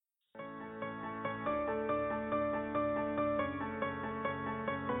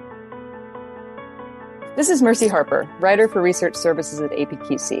This is Mercy Harper, writer for research services at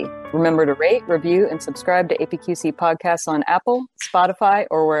APQC. Remember to rate, review, and subscribe to APQC podcasts on Apple, Spotify,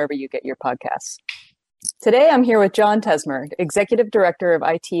 or wherever you get your podcasts. Today, I'm here with John Tesmer, Executive Director of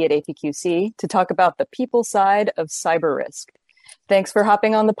IT at APQC, to talk about the people side of cyber risk. Thanks for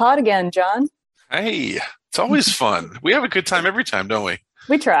hopping on the pod again, John. Hey, it's always fun. We have a good time every time, don't we?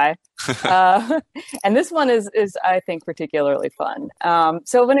 We try. And this one is, I think, particularly fun.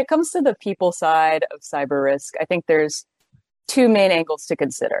 So when it comes to the people side of cyber risk, I think there's two main angles to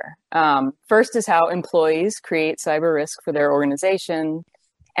consider. First is how employees create cyber risk for their organization.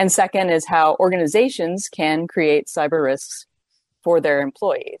 And second is how organizations can create cyber risks for their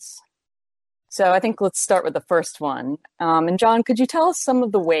employees. So I think let's start with the first one. And John, could you tell us some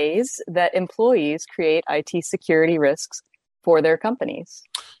of the ways that employees create IT security risks for their companies?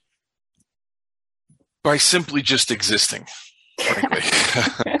 By simply just existing, frankly.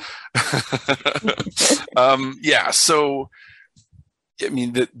 So I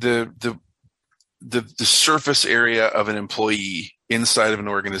mean, the surface area of an employee inside of an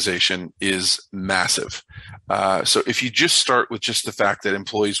organization is massive. So if you just start with just the fact that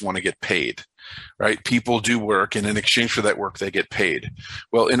employees want to get paid, right? People do work, and in exchange for that work, they get paid.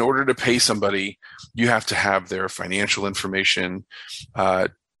 Well, in order to pay somebody, you have to have their financial information.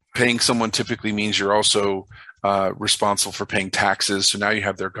 Paying someone typically means you're also responsible for paying taxes. So now you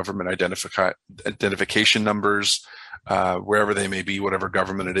have their government identification numbers, wherever they may be, whatever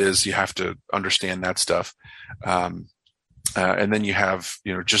government it is, you have to understand that stuff. And then you have,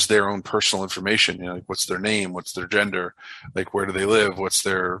 just their own personal information, like what's their name, what's their gender, like where do they live, what's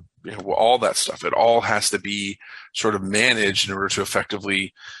their, all that stuff. It all has to be sort of managed in order to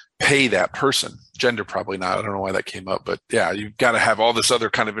effectively pay that person. Gender, probably not. I don't know why that came up, but yeah, you've got to have all this other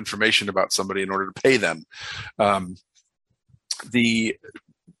kind of information about somebody in order to pay them.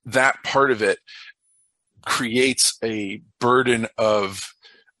 That part of it creates a burden of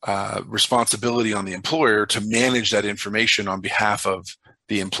responsibility on the employer to manage that information on behalf of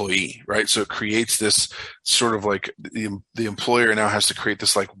the employee, right? So it creates this sort of like the employer now has to create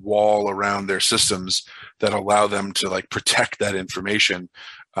this like wall around their systems that allow them to like protect that information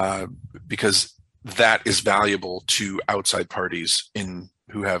because that is valuable to outside parties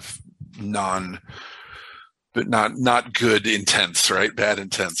who have not good intents, right? Bad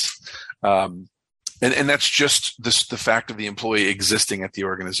intents. And that's just the fact of the employee existing at the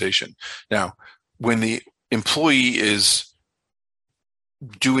organization. Now, when the employee is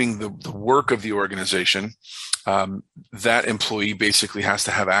doing the work of the organization, that employee basically has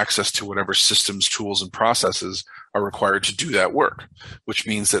to have access to whatever systems, tools, and processes are required to do that work, which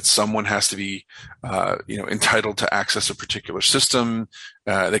means that someone has to be, entitled to access a particular system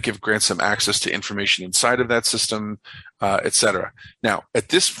that grants them access to information inside of that system, et cetera. Now, at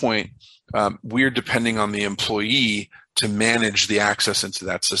this point, we're depending on the employee to manage the access into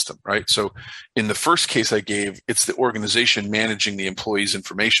that system, right? So in the first case I gave, it's the organization managing the employee's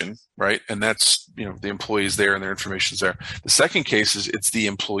information, right? And that's, the employee's there and their information's there. The second case is it's the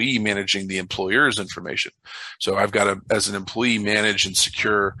employee managing the employer's information. So I've got to, as an employee, manage and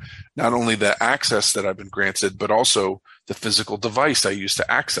secure not only the access that I've been granted, but also the physical device I use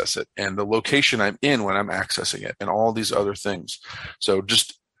to access it and the location I'm in when I'm accessing it and all these other things. So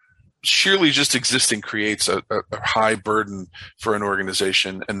sheerly just existing creates a high burden for an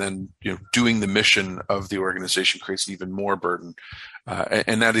organization, and then doing the mission of the organization creates even more burden,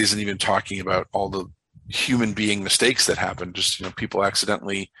 and that isn't even talking about all the human being mistakes that happen. Just people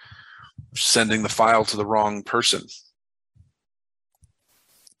accidentally sending the file to the wrong person.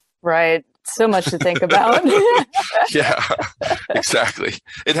 Right. So much to think about. Yeah, exactly.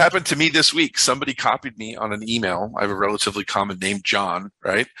 It happened to me this week. Somebody copied me on an email. I have a relatively common name, John,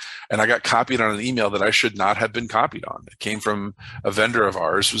 right? And I got copied on an email that I should not have been copied on. It came from a vendor of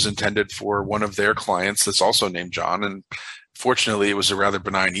ours who was intended for one of their clients that's also named John. And fortunately, it was a rather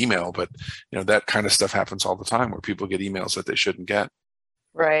benign email, but that kind of stuff happens all the time where people get emails that they shouldn't get.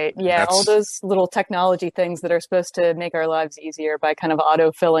 Right. Yeah. All those little technology things that are supposed to make our lives easier by kind of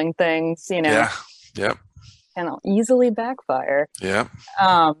auto-filling things, Yeah. Yep. And easily backfire. Yeah.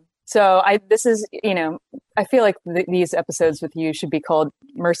 So I feel like these episodes with you should be called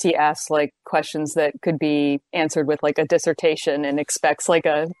Mercy Asks like questions that could be answered with like a dissertation and expects like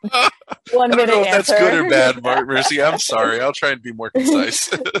a 1 minute answer. I don't know if that's good or bad, Mercy. I'm sorry. I'll try and be more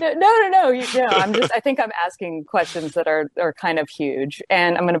concise. No. I think I'm asking questions that are kind of huge,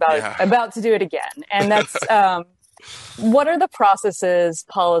 and I'm about to do it again. And that's what are the processes,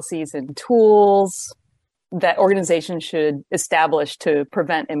 policies, and tools that organizations should establish to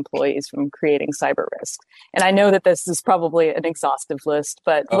prevent employees from creating cyber risks? And I know that this is probably an exhaustive list,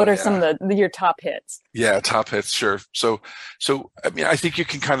 but what are some of your top hits? Yeah, top hits, sure. So I mean, I think you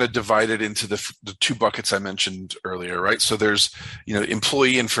can kind of divide it into the two buckets I mentioned earlier, right? So there's,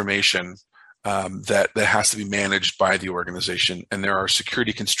 employee information that has to be managed by the organization, and there are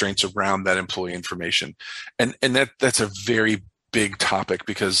security constraints around that employee information, and that's a very big topic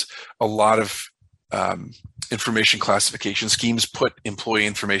because a lot of information classification schemes put employee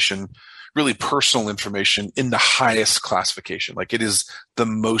information, really personal information, in the highest classification. Like, it is the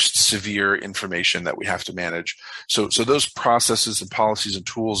most severe information that we have to manage. So those processes and policies and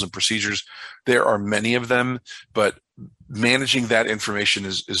tools and procedures, there are many of them, but managing that information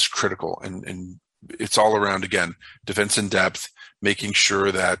is critical. And it's all around, again, defense in depth, making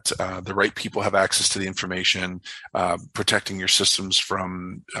sure that the right people have access to the information, protecting your systems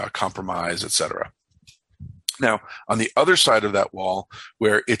from compromise, et cetera. Now, on the other side of that wall,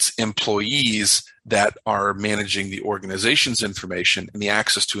 where it's employees that are managing the organization's information and the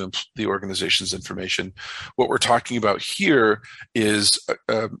access to the organization's information, what we're talking about here is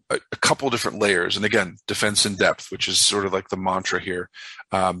a couple different layers. And again, defense in depth, which is sort of like the mantra here.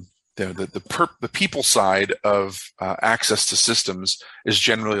 The people side of access to systems is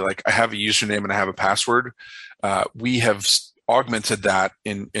generally like, I have a username and I have a password. We have augmented that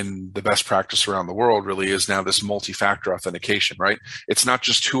in the best practice around the world really is now this multi-factor authentication, right? It's not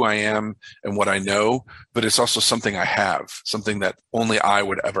just who I am and what I know, but it's also something I have, something that only I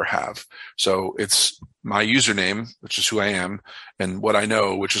would ever have. So it's my username, which is who I am, and what I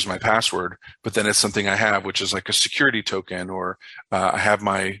know, which is my password, but then it's something I have, which is like a security token, or I have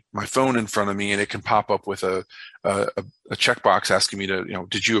my phone in front of me and it can pop up with a checkbox asking me to,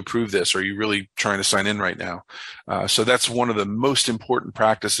 did you approve this? Are you really trying to sign in right now? So that's one of the most important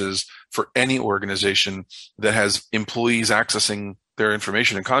practices for any organization that has employees accessing their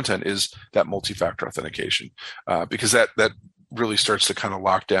information and content, is that multi-factor authentication, because that really starts to kind of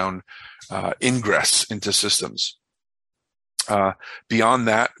lock down ingress into systems. Beyond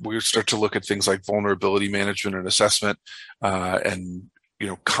that, we start to look at things like vulnerability management and assessment, and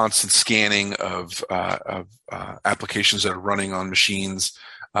constant scanning of applications that are running on machines,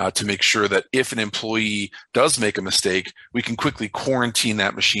 to make sure that if an employee does make a mistake, we can quickly quarantine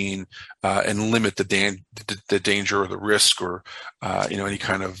that machine and limit the danger or the risk, or any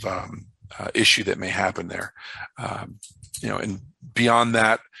kind of issue that may happen there. And beyond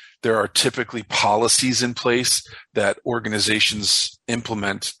that, there are typically policies in place that organizations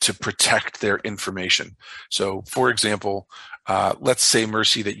implement to protect their information. So, for example, let's say,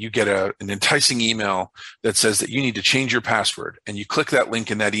 Mercy, that you get an enticing email that says that you need to change your password, and you click that link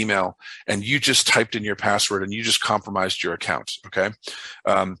in that email and you just typed in your password and you just compromised your account. Okay.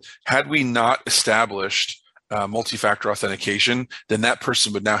 Had we not established multi-factor authentication, then that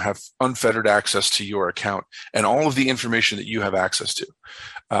person would now have unfettered access to your account and all of the information that you have access to.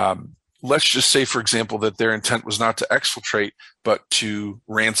 Let's just say, for example, that their intent was not to exfiltrate, but to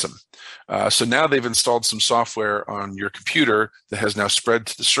ransom. So now they've installed some software on your computer that has now spread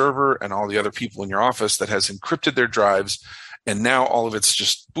to the server and all the other people in your office, that has encrypted their drives. And now all of it's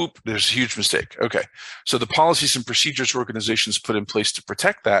just, boop, there's a huge mistake. Okay. So the policies and procedures organizations put in place to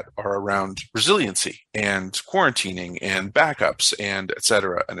protect that are around resiliency and quarantining and backups and et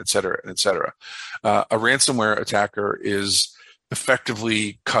cetera, and et cetera, and et cetera. A ransomware attacker is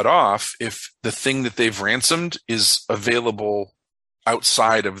effectively cut off if the thing that they've ransomed is available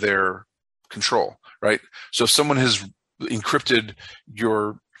outside of their control, right? So if someone has encrypted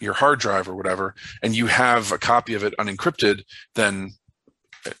your hard drive or whatever, and you have a copy of it unencrypted, then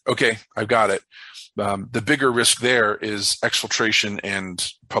okay, I've got it. The bigger risk there is exfiltration and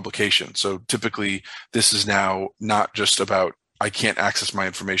publication. So typically this is now not just about, I can't access my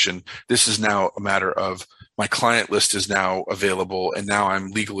information. This is now a matter of, my client list is now available, and now I'm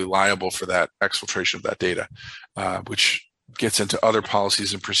legally liable for that exfiltration of that data, which gets into other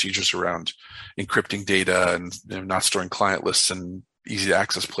policies and procedures around encrypting data and not storing client lists in easy to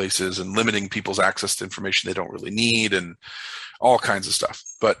access places, and limiting people's access to information they don't really need, and all kinds of stuff.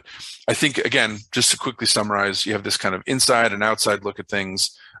 But I think, again, just to quickly summarize, you have this kind of inside and outside look at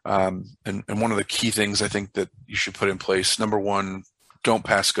things. And one of the key things I think that you should put in place, number one, don't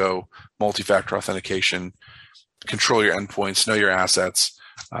pass go, multi-factor authentication, control your endpoints, know your assets,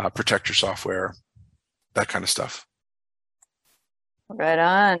 protect your software, that kind of stuff. Right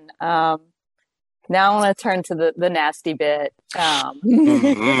on. Now I want to turn to the nasty bit.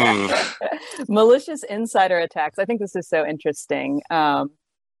 Malicious insider attacks. I think this is so interesting.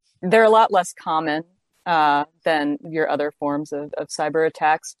 They're a lot less common than your other forms of cyber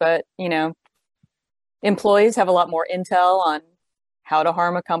attacks, but employees have a lot more intel on how to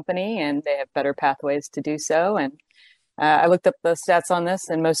harm a company, and they have better pathways to do so. And I looked up the stats on this,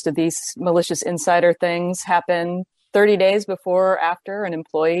 and most of these malicious insider things happen 30 days before or after an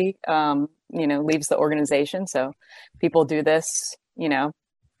employee, leaves the organization. So people do this,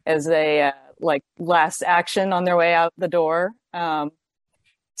 as a like last action on their way out the door.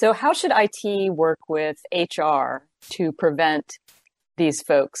 So how should IT work with HR to prevent these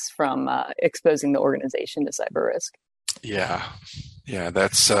folks from exposing the organization to cyber risk? Yeah,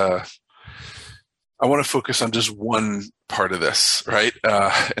 that's. I want to focus on just one part of this, right?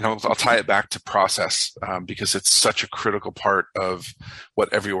 And I'll tie it back to process because it's such a critical part of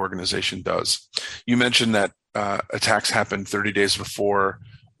what every organization does. You mentioned that attacks happen 30 days before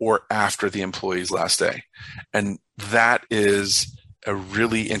or after the employee's last day, and that is a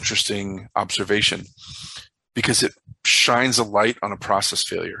really interesting observation because it shines a light on a process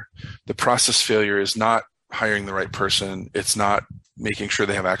failure. The process failure is not hiring the right person. It's not making sure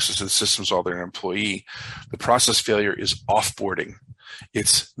they have access to the systems while they're an employee. The process failure is offboarding.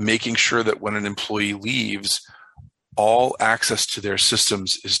 It's making sure that when an employee leaves, all access to their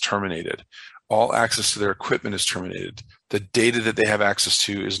systems is terminated. All access to their equipment is terminated. The data that they have access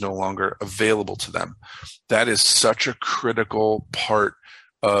to is no longer available to them. That is such a critical part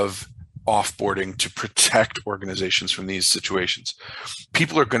of offboarding to protect organizations from these situations.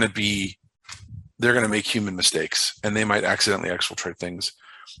 People are going to they're going to make human mistakes, and they might accidentally exfiltrate things.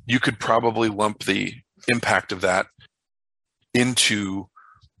 You could probably lump the impact of that into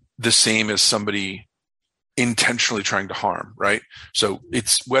the same as somebody intentionally trying to harm, right? So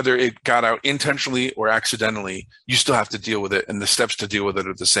it's whether it got out intentionally or accidentally, you still have to deal with it, and the steps to deal with it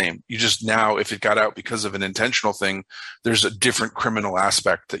are the same. You just now, if it got out because of an intentional thing, there's a different criminal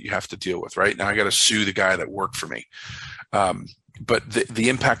aspect that you have to deal with, right? Now I got to sue the guy that worked for me. But the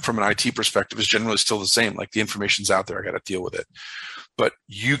impact from an IT perspective is generally still the same. Like the information's out there, I got to deal with it. But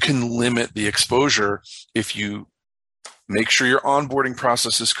you can limit the exposure if you make sure your onboarding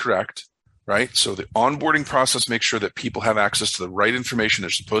process is correct, right? So the onboarding process makes sure that people have access to the right information they're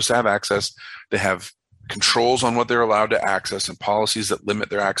supposed to have access. They have controls on what they're allowed to access and policies that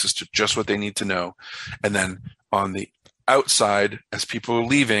limit their access to just what they need to know. And then on the outside, as people are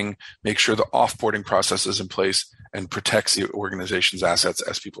leaving, make sure the offboarding process is in place and protects the organization's assets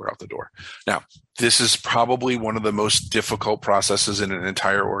as people are out the door. Now, this is probably one of the most difficult processes in an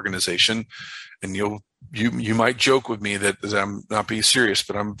entire organization. And you might joke with me that I'm not being serious,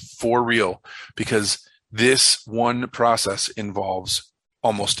 but I'm for real, because this one process involves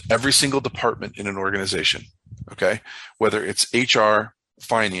almost every single department in an organization. Okay. Whether it's HR,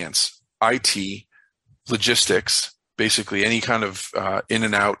 finance, IT, logistics, basically any kind of in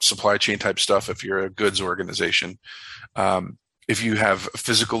and out supply chain type stuff. If you're a goods organization, if you have a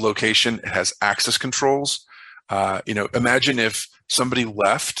physical location, it has access controls. Imagine if somebody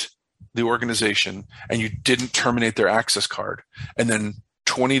left the organization and you didn't terminate their access card, and then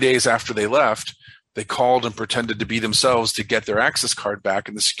 20 days after they left, they called and pretended to be themselves to get their access card back,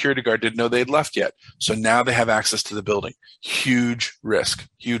 and the security guard didn't know they had left yet. So now they have access to the building. Huge risk.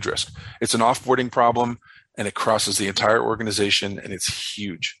 It's an offboarding problem, and it crosses the entire organization, and it's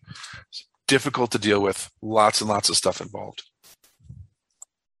huge. It's difficult to deal with, lots and lots of stuff involved.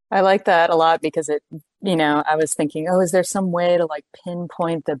 I like that a lot because I was thinking, is there some way to like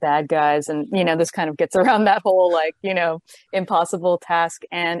pinpoint the bad guys? And, this kind of gets around that whole impossible task.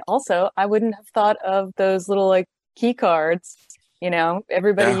 And also I wouldn't have thought of those little key cards.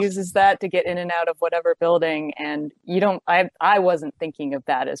 Everybody uses that to get in and out of whatever building. And I wasn't thinking of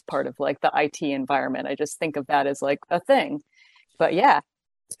that as part of the IT environment. I just think of that as a thing. But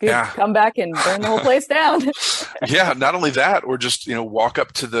come back and burn the whole place down. Yeah, not only that, or just walk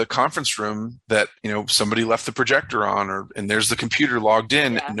up to the conference room that somebody left the projector on, and there's the computer logged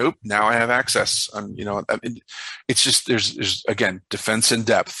in. Yeah. Nope, now I have access. It's just there's again defense in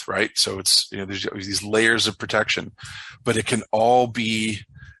depth, right? So it's there's these layers of protection, but it can all be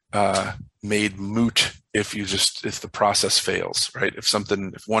made moot if the process fails, right? If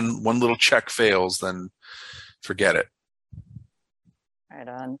one little check fails, then forget it. Right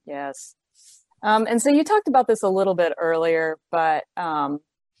on. Yes. And so you talked about this a little bit earlier, but I'd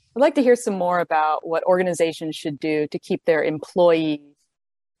like to hear some more about what organizations should do to keep their employee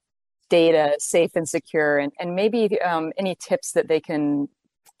data safe and secure, and maybe any tips that they can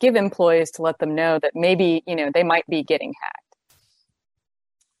give employees to let them know that maybe, they might be getting hacked.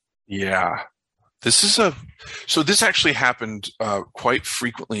 Yeah. This actually happened quite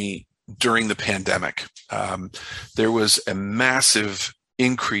frequently during the pandemic. There was a massive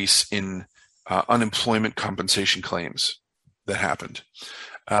increase in unemployment compensation claims that happened.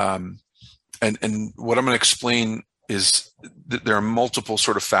 and what I'm going to explain is that there are multiple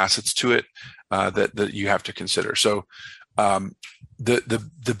sort of facets to it that you have to consider. So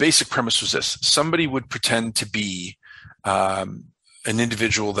the basic premise was this: somebody would pretend to be an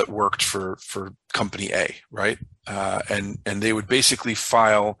individual that worked for company A, right? And they would basically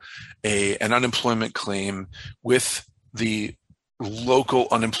file an unemployment claim with the local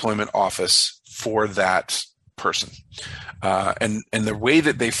unemployment office for that person. And the way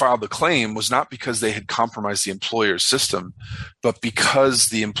that they filed the claim was not because they had compromised the employer's system, but because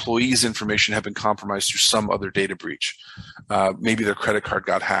the employee's information had been compromised through some other data breach. Maybe their credit card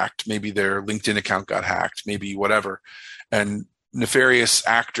got hacked, maybe their LinkedIn account got hacked, maybe whatever. And nefarious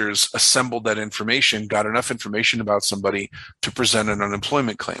actors assembled that information, got enough information about somebody to present an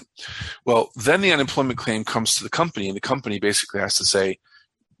unemployment claim. Well, then the unemployment claim comes to the company, and the company basically has to say,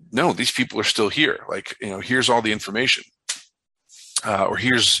 no, these people are still here. Like, here's all the information, or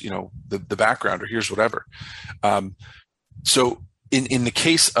here's, the background, or here's whatever. So in the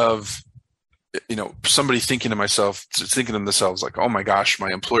case of, somebody thinking to themselves like, oh my gosh, my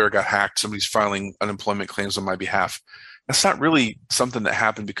employer got hacked. Somebody's filing unemployment claims on my behalf. That's not really something that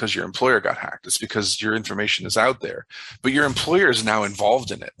happened because your employer got hacked. It's because your information is out there, but your employer is now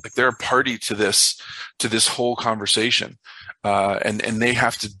involved in it. Like, they're a party to this whole conversation. And they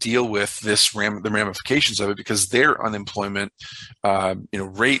have to deal with the ramifications of it, because their unemployment,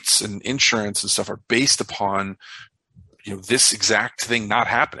 rates and insurance and stuff are based upon, this exact thing not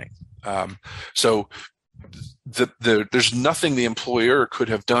happening. So there's nothing the employer could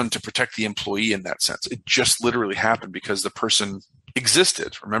have done to protect the employee in that sense. It just literally happened because the person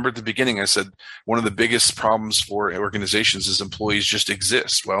existed. Remember at the beginning, I said one of the biggest problems for organizations is employees just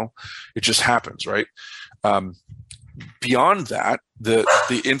exist. Well, it just happens, right? Beyond that,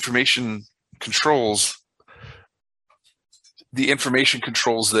 the information controls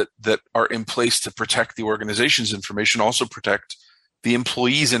that are in place to protect the organization's information also protect the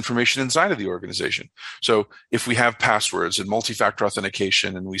employee's information inside of the organization. So if we have passwords and multi-factor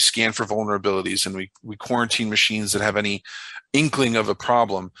authentication, and we scan for vulnerabilities, and we quarantine machines that have any inkling of a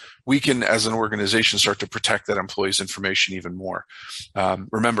problem, we can, as an organization, start to protect that employee's information even more.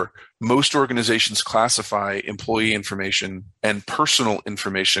 Remember, most organizations classify employee information and personal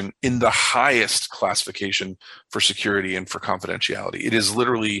information in the highest classification for security and for confidentiality. It is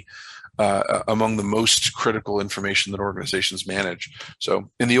literally among the most critical information that organizations manage. So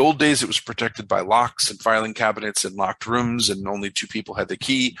in the old days, it was protected by locks and filing cabinets and locked rooms, and only 2 people had the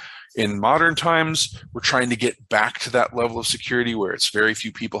key. In modern times, we're trying to get back to that level of security where it's very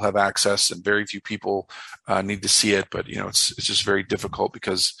few people have access and very few people need to see it. But it's just very difficult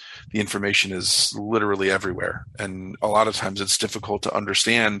because the information is literally everywhere, and a lot of times it's difficult to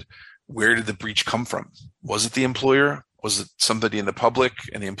understand, where did the breach come from? Was it the employer? Was it somebody in the public,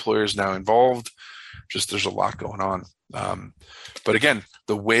 and the employer is now involved? There's a lot going on. But again,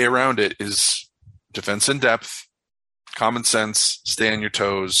 the way around it is defense in depth, common sense, stay on your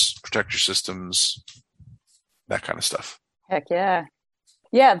toes, protect your systems, that kind of stuff. Heck yeah.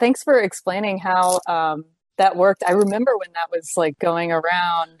 Yeah, thanks for explaining how that worked. I remember when that was like going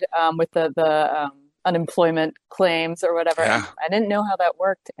around with the unemployment claims or whatever. Yeah. I didn't know how that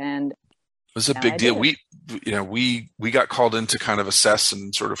worked, and it was a big deal. We got called in to kind of assess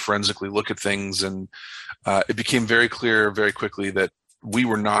and sort of forensically look at things, and it became very clear very quickly that we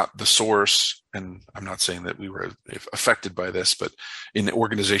were not the source. And I'm not saying that we were affected by this, but in the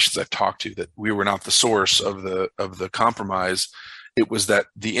organizations I've talked to, that we were not the source of the compromise. It was that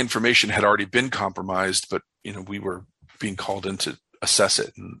the information had already been compromised, but we were being called in to assess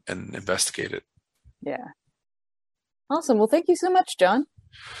it and investigate it. Yeah. Awesome. Well, thank you so much, John.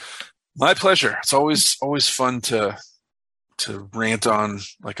 My pleasure. It's always fun to rant on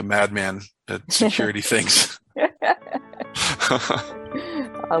like a madman at security things.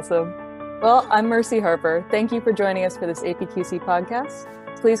 Awesome. Well, I'm Mercy Harper. Thank you for joining us for this APQC podcast.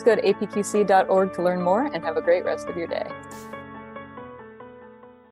 Please go to apqc.org to learn more, and have a great rest of your day.